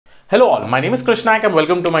Hello all, my name is Krishnak and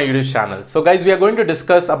welcome to my YouTube channel. So guys, we are going to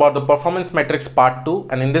discuss about the performance metrics part 2,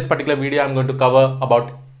 and in this particular video I'm going to cover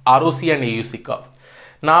about ROC and AUC curve.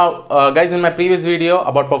 Now guys, in my previous video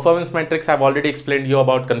about performance metrics, I've already explained you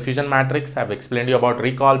about confusion matrix, I've explained you about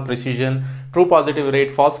recall, precision, true positive rate,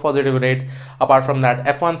 false positive rate, apart from that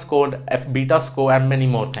F1 score, F beta score, and many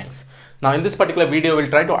more things. Now in this particular video we'll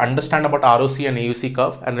try to understand about ROC and AUC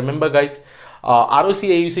curve. And remember guys, ROC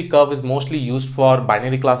AUC curve is mostly used for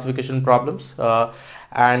binary classification problems,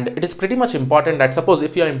 and it is pretty much important that suppose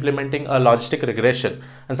if you are implementing a logistic regression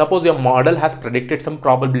and suppose your model has predicted some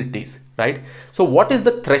probabilities, right? So what is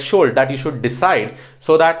the threshold that you should decide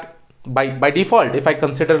so that by default, if I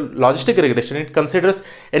consider logistic regression, it considers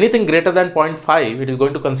anything greater than 0.5, it is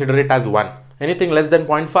going to consider it as 1. Anything less than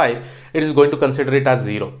 0.5, it is going to consider it as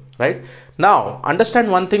 0, right? Now,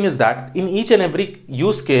 understand one thing is that in each and every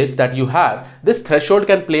use case that you have, this threshold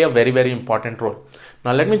can play a very important role.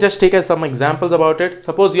 Now, let me just take some examples about it.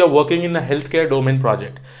 Suppose you are working in a healthcare domain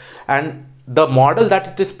project and the model that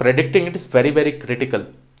it is predicting, it is very critical.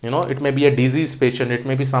 You know, it may be a disease patient, it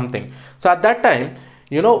may be something. So at that time,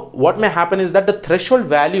 you know, what may happen is that the threshold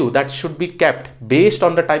value that should be kept based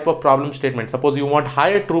on the type of problem statement. Suppose you want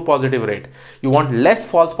higher true positive rate, you want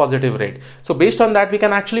less false positive rate. So based on that, we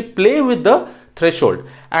can actually play with the threshold.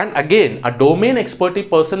 And again, a domain expertise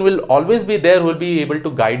person will always be there who will be able to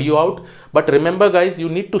guide you out. But remember guys, you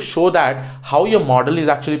need to show that how your model is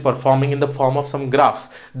actually performing in the form of some graphs.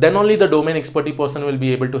 Then only the domain expertise person will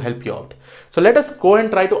be able to help you out. So let us go and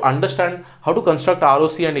try to understand how to construct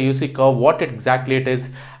ROC and AUC curve, what exactly it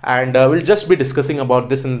is, and we'll just be discussing about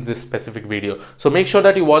this in this specific video. So make sure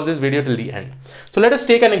that you watch this video till the end. So let us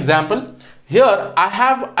take an example. Here I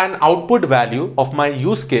have an output value of my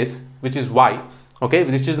use case, which is y, okay,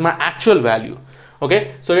 which is my actual value.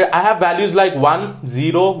 Okay, so here I have values like 1,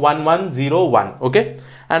 0, 1, 1, 0, 1. Okay,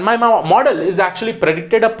 and my model is actually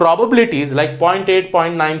predicted a probabilities like 0.8,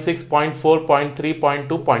 0.96, 0.4, 0.3,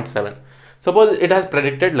 0.2, 0.7. Suppose it has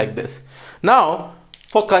predicted like this. Now,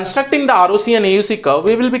 for constructing the ROC and AUC curve,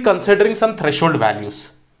 we will be considering some threshold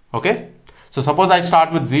values. Okay, so suppose I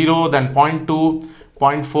start with 0, then 0.2,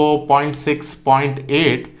 0.4, 0.6,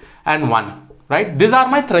 0.8, and 1. Right? These are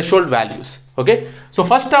my threshold values. Okay. So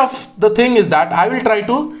first of the thing is that I will try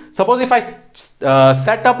to, suppose if I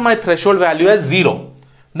set up my threshold value as 0,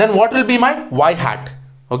 then what will be my y hat?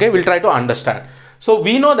 Okay. We'll try to understand. So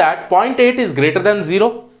we know that 0.8 is greater than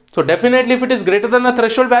 0. So definitely if it is greater than the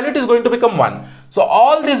threshold value, it is going to become 1. So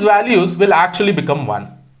all these values will actually become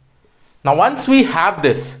 1. Now once we have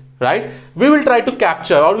this, right, we will try to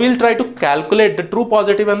capture or we will try to calculate the true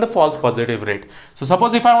positive and the false positive rate. So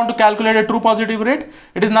suppose if I want to calculate a true positive rate,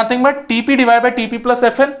 it is nothing but TP divided by TP plus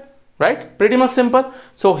Fn, right? Pretty much simple.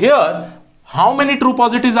 So here, how many true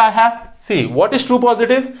positives I have? See, what is true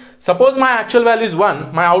positives? Suppose my actual value is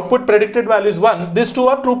 1, my output predicted value is 1, these two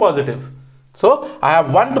are true positive. So I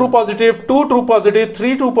have 1 true positive, 2 true positive,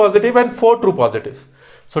 3 true positive, and 4 true positives.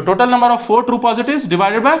 So total number of 4 true positives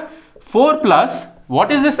divided by 4 plus, what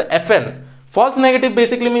is this Fn? False negative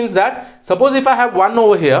basically means that suppose if I have 1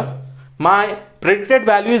 over here, my predicted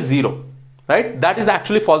value is 0, right? That is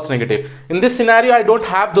actually false negative. In this scenario, I don't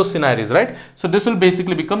have those scenarios, right? So this will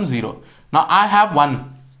basically become 0. Now I have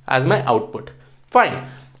 1 as my output. Fine.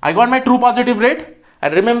 I got my true positive rate.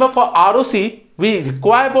 And remember, for ROC, we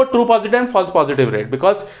require both true positive and false positive rate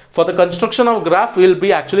because for the construction of graph, we will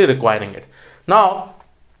be actually requiring it. Now,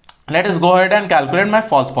 let us go ahead and calculate my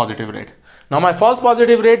false positive rate. Now my false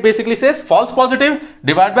positive rate basically says false positive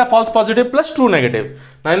divided by false positive plus true negative.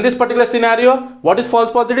 Now in this particular scenario, what is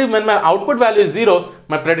false positive? When my output value is 0,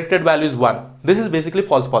 my predicted value is 1. This is basically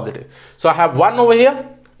false positive. So I have 1 over here,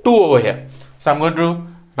 2 over here. So I'm going to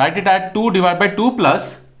write it at 2 divided by 2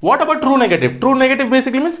 plus, what about true negative? True negative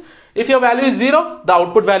basically means if your value is 0, the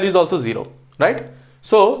output value is also 0, right?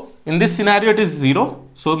 So in this scenario, it is 0.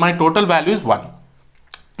 So my total value is 1.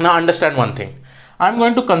 Now understand one thing. I'm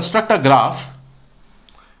going to construct a graph.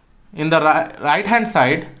 In the right hand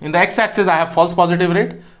side, in the x-axis, I have false positive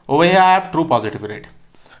rate. Over here, I have true positive rate.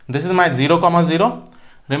 This is my 0, 0.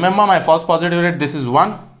 Remember my false positive rate, this is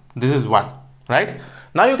 1, this is 1, right?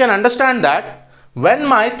 Now you can understand that when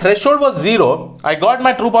my threshold was 0, I got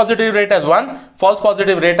my true positive rate as 1, false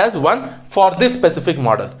positive rate as 1 for this specific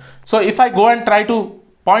model. So if I go and try to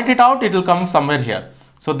point it out, it will come somewhere here.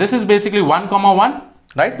 So this is basically 1, 1.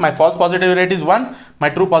 Right, my false positive rate is 1, my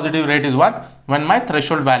true positive rate is 1 when my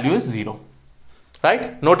threshold value is 0.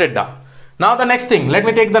 Right, note it down. Now the next thing, let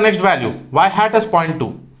me take the next value, y hat as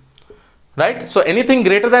 0.2. Right, so anything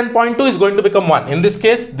greater than 0.2 is going to become 1. In this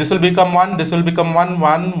case, this will become 1, this will become 1,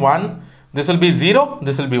 1, 1, this will be 0,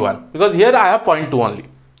 this will be 1, because here I have 0.2 only.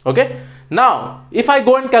 Okay. Now, if I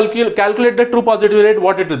go and calculate the true positive rate,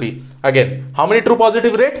 what it will be? Again, how many true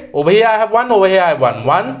positive rate? Over here I have 1, over here I have 1.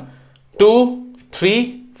 1, 2,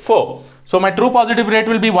 3, 4. So my true positive rate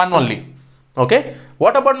will be 1 only. Okay.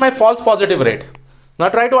 What about my false positive rate? Now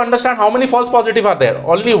try to understand how many false positive are there.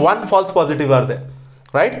 Only one false positive are there.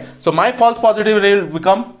 Right. So my false positive rate will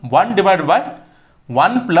become 1 divided by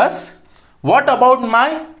 1 plus. What about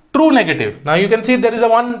my true negative? Now you can see there is a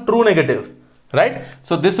 1 true negative. Right.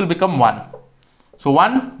 So this will become 1. So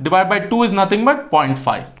 1 divided by 2 is nothing but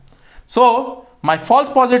 0.5. So my false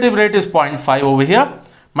positive rate is 0.5 over here.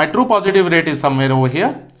 My true positive rate is somewhere over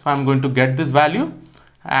here. So I'm going to get this value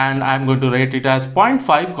and I'm going to rate it as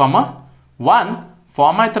 0.5 comma 1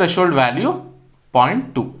 for my threshold value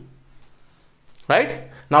 0.2. Right.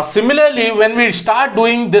 Now similarly, when we start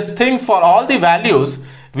doing these things for all the values,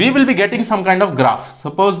 we will be getting some kind of graph.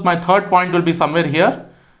 Suppose my third point will be somewhere here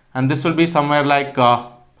and this will be somewhere like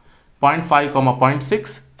 0.5 comma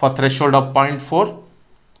 0.6 for threshold of 0.4.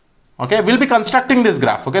 Okay, we'll be constructing this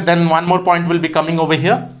graph. Okay, then one more point will be coming over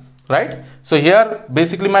here, right? So here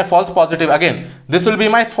basically my false positive, again this will be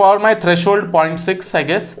for my threshold 0.6 I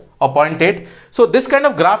guess, or 0.8. So this kind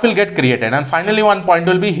of graph will get created and finally one point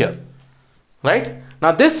will be here, right?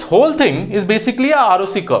 Now this whole thing is basically a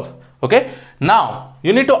ROC curve. Okay, now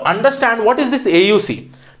you need to understand what is this AUC.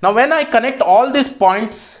 Now when I connect all these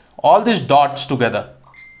points, all these dots together,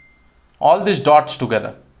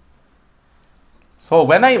 so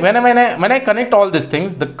when I connect all these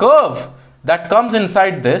things, the curve that comes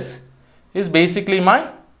inside this is basically my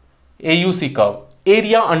AUC curve,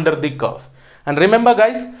 area under the curve. And remember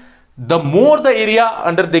guys, the more the area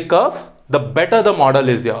under the curve, the better the model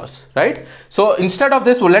is yours, right? So instead of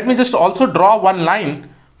this, let me just also draw one line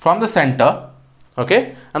from the center.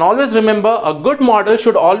 Okay, and always remember, a good model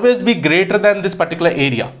should always be greater than this particular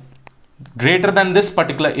area.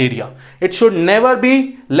 It should never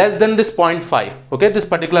be less than this 0.5. Okay, this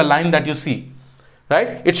particular line that you see,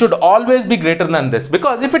 right? It should always be greater than this,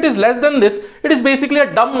 because if it is less than this, it is basically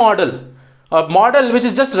a dumb model, a model which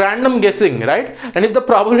is just random guessing, right? And if the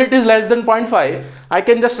probability is less than 0.5, I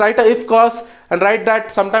can just write a if clause and write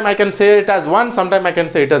that sometime I can say it as 1, sometime I can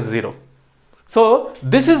say it as 0. So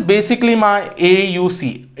this is basically my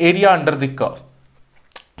AUC, area under the curve.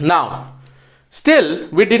 Now, still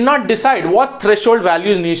we did not decide what threshold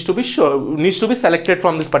values needs to be selected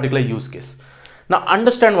from this particular use case. Now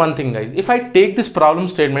understand one thing guys, if I take this problem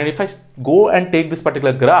statement, if I go and take this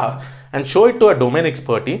particular graph and show it to a domain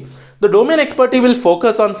expertise, the domain expertise will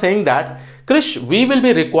focus on saying that, Krish, we will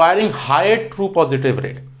be requiring higher true positive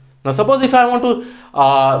rate. Now suppose if I want to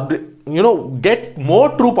get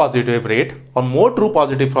more true positive rate or more true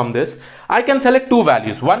positive from this, I can select two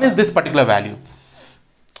values. One is this particular value.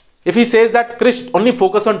 If he says that, Krish, only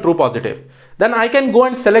focus on true positive, then I can go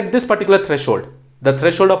and select this particular threshold, the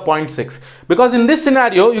threshold of 0.6, because in this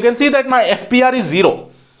scenario you can see that my FPR is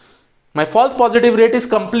 0, my false positive rate is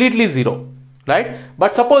completely 0, right?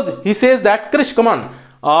 But suppose he says that, Krish, come on,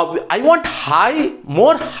 I want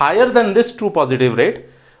higher than this true positive rate,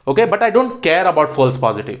 okay, but I don't care about false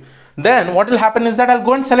positive. Then what will happen is that I'll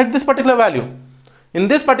go and select this particular value. In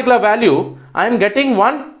this particular value, I am getting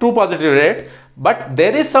one true positive rate, but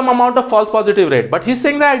there is some amount of false positive rate, but he's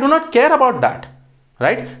saying that I do not care about that,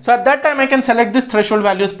 right? So at that time I can select this threshold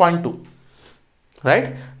value as 0.2,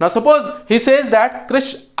 right? Now suppose he says that,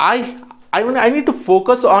 Krish, I need to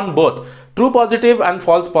focus on both true positive and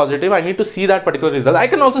false positive. I need to see that particular result. I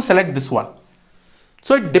can also select this one.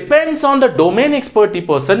 So it depends on the domain expertise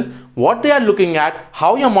person, what they are looking at,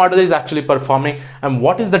 how your model is actually performing, and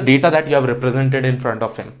what is the data that you have represented in front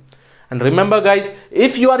of him. And remember guys,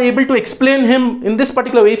 if you are able to explain him in this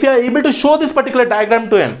particular way, if you are able to show this particular diagram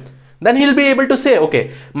to him, then he'll be able to say,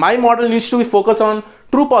 okay, my model needs to be focused on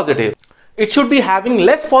true positive. It should be having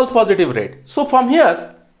less false positive rate. So from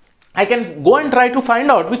here, I can go and try to find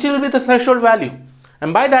out which will be the threshold value.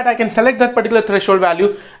 And by that, I can select that particular threshold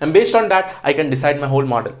value, and based on that, I can decide my whole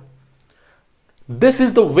model. This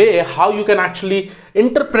is the way how you can actually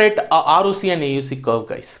interpret a ROC and AUC curve,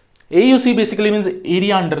 guys. AUC basically means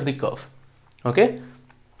area under the curve. Okay.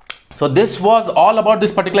 So this was all about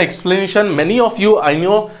this particular explanation. Many of you, I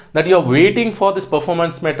know that you are waiting for this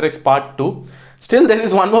performance metrics part 2. Still, there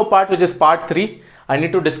is one more part, which is part 3. I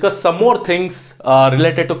need to discuss some more things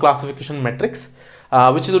related to classification metrics,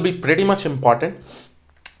 which will be pretty much important.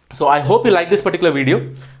 So I hope you like this particular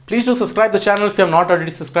video. Please do subscribe the channel if you have not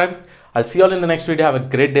already subscribed. I'll see you all in the next video. Have a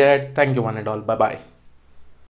great day ahead. Thank you one and all. Bye bye.